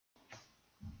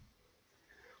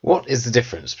What is the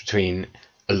difference between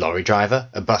a lorry driver,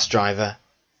 a bus driver,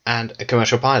 and a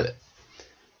commercial pilot?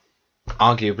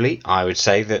 Arguably, I would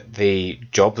say that the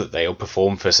job that they all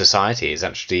perform for society is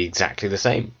actually exactly the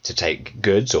same, to take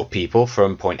goods or people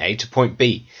from point A to point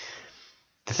B.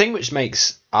 The thing which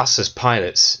makes us as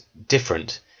pilots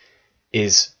different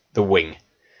is the wing.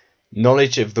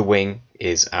 Knowledge of the wing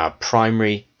is our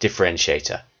primary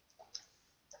differentiator.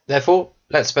 Therefore,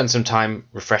 let's spend some time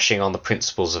refreshing on the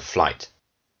principles of flight.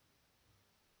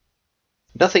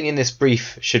 Nothing in this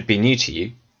brief should be new to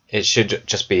you. It should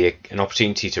just be an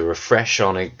opportunity to refresh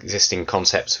on existing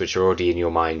concepts which are already in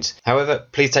your mind. However,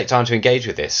 please take time to engage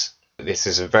with this. This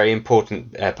is a very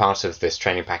important part of this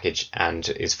training package and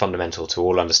is fundamental to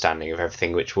all understanding of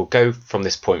everything which will go from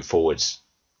this point forwards.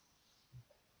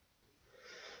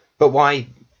 But why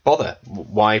bother?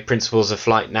 Why principles of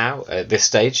flight now at this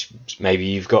stage? Maybe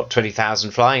you've got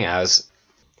 20,000 flying hours.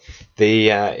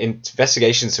 The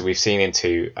investigations that we've seen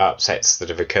into upsets that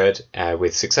have occurred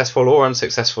with successful or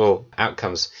unsuccessful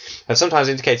outcomes have sometimes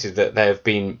indicated that there have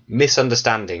been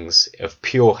misunderstandings of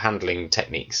pure handling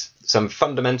techniques. Some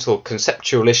fundamental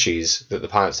conceptual issues that the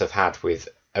pilots have had with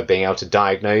being able to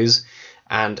diagnose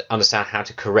and understand how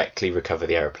to correctly recover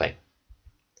the aeroplane.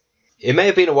 It may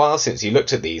have been a while since you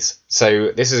looked at these,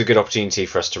 so this is a good opportunity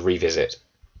for us to revisit.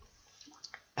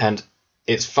 And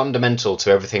it's fundamental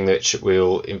to everything that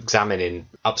we'll examine in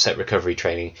upset recovery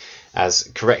training as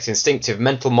correct instinctive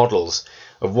mental models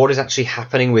of what is actually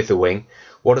happening with the wing,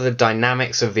 what are the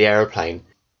dynamics of the aeroplane.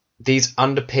 These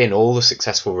underpin all the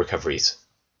successful recoveries.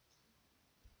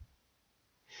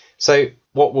 So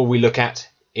what will we look at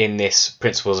in this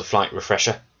Principles of Flight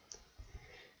refresher?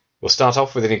 We'll start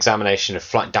off with an examination of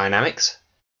flight dynamics,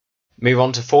 move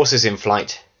on to forces in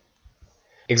flight,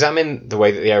 examine the way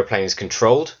that the aeroplane is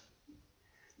controlled,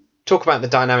 talk about the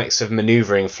dynamics of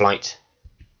manoeuvring flight,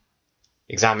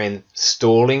 examine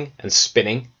stalling and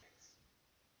spinning,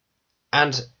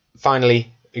 and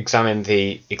finally examine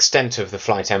the extent of the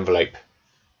flight envelope